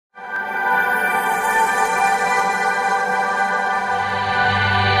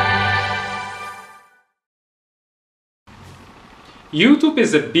YouTube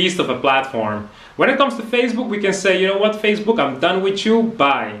is a beast of a platform. When it comes to Facebook, we can say, you know what, Facebook, I'm done with you,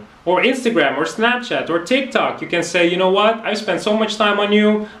 bye. Or Instagram, or Snapchat, or TikTok, you can say, you know what, I've spent so much time on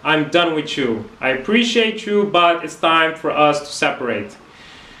you, I'm done with you. I appreciate you, but it's time for us to separate.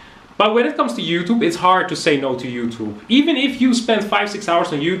 But when it comes to YouTube, it's hard to say no to YouTube. Even if you spend 5-6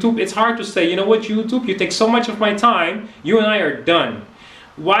 hours on YouTube, it's hard to say, you know what, YouTube, you take so much of my time, you and I are done.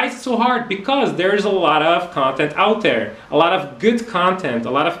 Why is it so hard? Because there's a lot of content out there. A lot of good content, a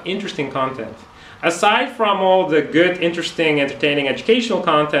lot of interesting content. Aside from all the good, interesting, entertaining, educational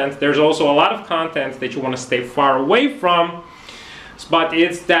content, there's also a lot of content that you want to stay far away from. But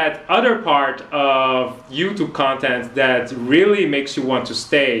it's that other part of YouTube content that really makes you want to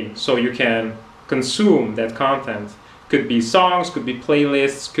stay so you can consume that content. Could be songs, could be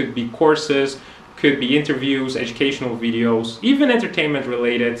playlists, could be courses, could be interviews, educational videos, even entertainment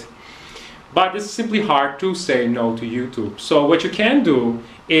related. But it's simply hard to say no to YouTube. So what you can do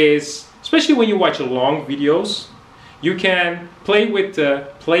is, especially when you watch long videos, you can play with the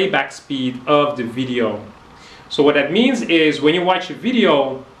playback speed of the video. So what that means is when you watch a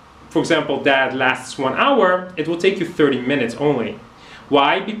video, for example, that lasts 1 hour, it will take you 30 minutes only.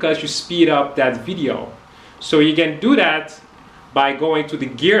 Why? Because you speed up that video. So you can do that by going to the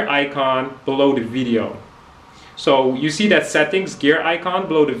gear icon below the video. So you see that settings gear icon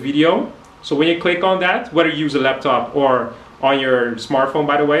below the video. So when you click on that, whether you use a laptop or on your smartphone,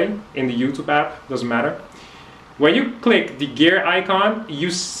 by the way, in the YouTube app, doesn't matter. When you click the gear icon, you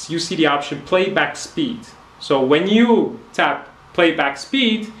see the option playback speed. So when you tap playback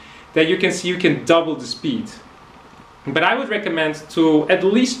speed, then you can see you can double the speed. But I would recommend to at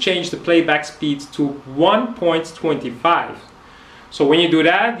least change the playback speed to 1.25. So when you do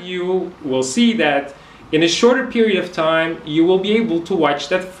that, you will see that in a shorter period of time, you will be able to watch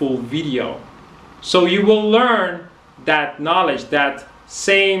that full video. So you will learn that knowledge, that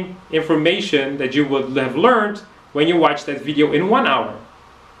same information that you would have learned when you watch that video in 1 hour.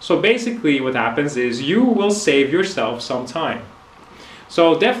 So basically what happens is you will save yourself some time.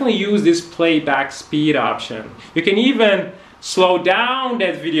 So definitely use this playback speed option. You can even slow down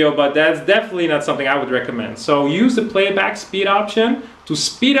that video, but that's definitely not something I would recommend. So use the playback speed option to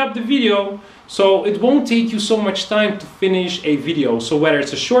speed up the video so it won't take you so much time to finish a video. So whether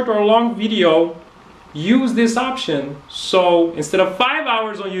it's a short or a long video, use this option. So instead of 5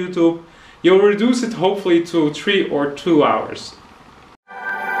 hours on YouTube, you'll reduce it hopefully to 3 or 2 hours.